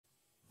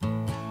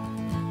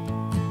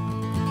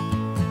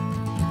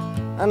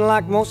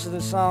Unlike most of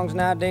the songs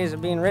nowadays that are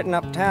being written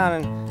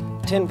uptown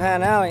in Tin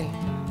Pan Alley,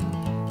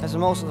 that's where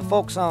most of the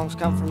folk songs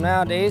come from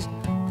nowadays.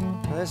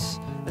 This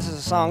is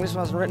a song, this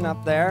wasn't written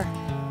up there.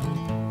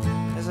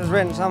 This was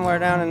written somewhere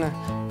down in the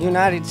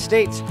United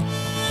States.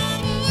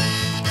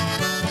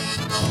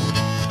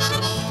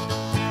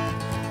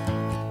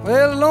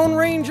 Well, the Lone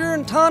Ranger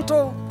and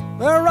Tonto,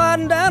 they're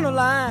riding down the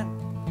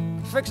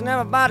line, fixing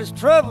everybody's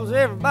troubles,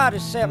 everybody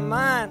except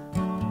mine.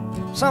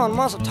 Someone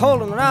must have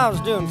told them that I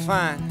was doing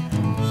fine.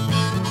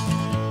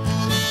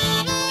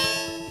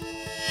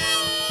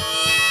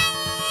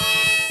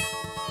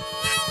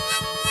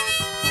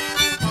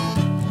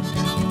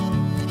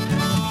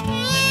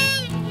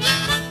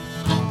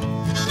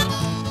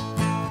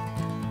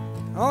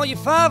 All you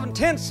 5 and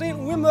 10 cent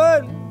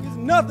women with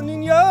nothing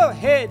in your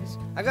heads,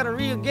 I got a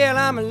real gal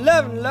I'm in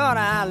loving, Lord,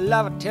 I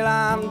love her till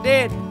I'm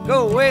dead.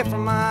 Go away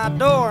from my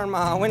door and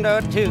my window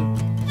too,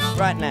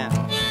 right now.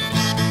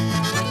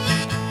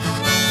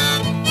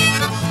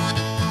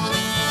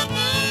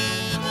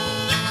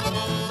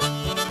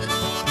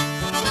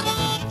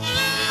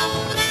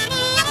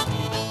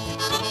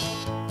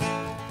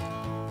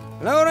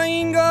 Lord, I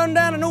ain't going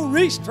down to no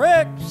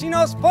racetrack, see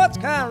no sports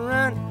car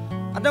run.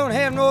 I don't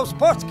have no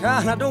sports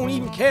car, and I don't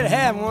even care to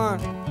have one.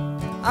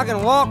 I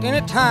can walk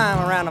any time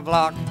around the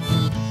block.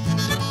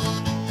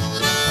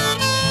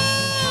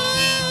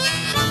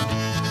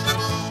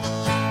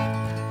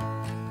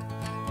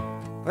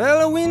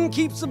 Well, the wind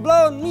keeps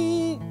a-blowing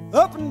me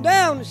up and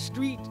down the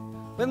street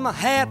with my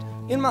hat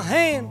in my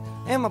hand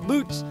and my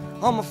boots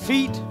on my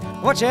feet.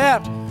 Watch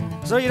out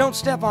so you don't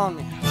step on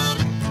me.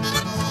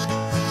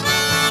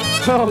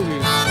 Oh,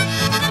 yeah.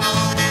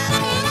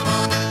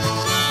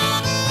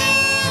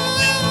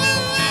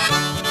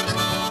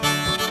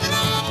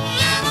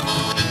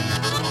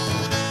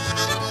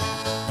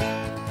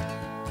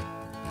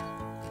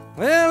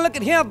 Well, look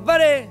at here,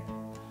 buddy.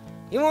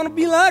 You want to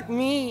be like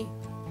me?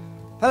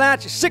 Pull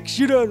out your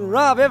 6-shooter and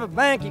rob every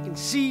bank you can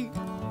see.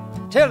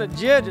 Tell the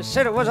judge I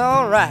said it was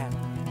all right.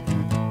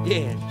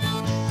 Yeah.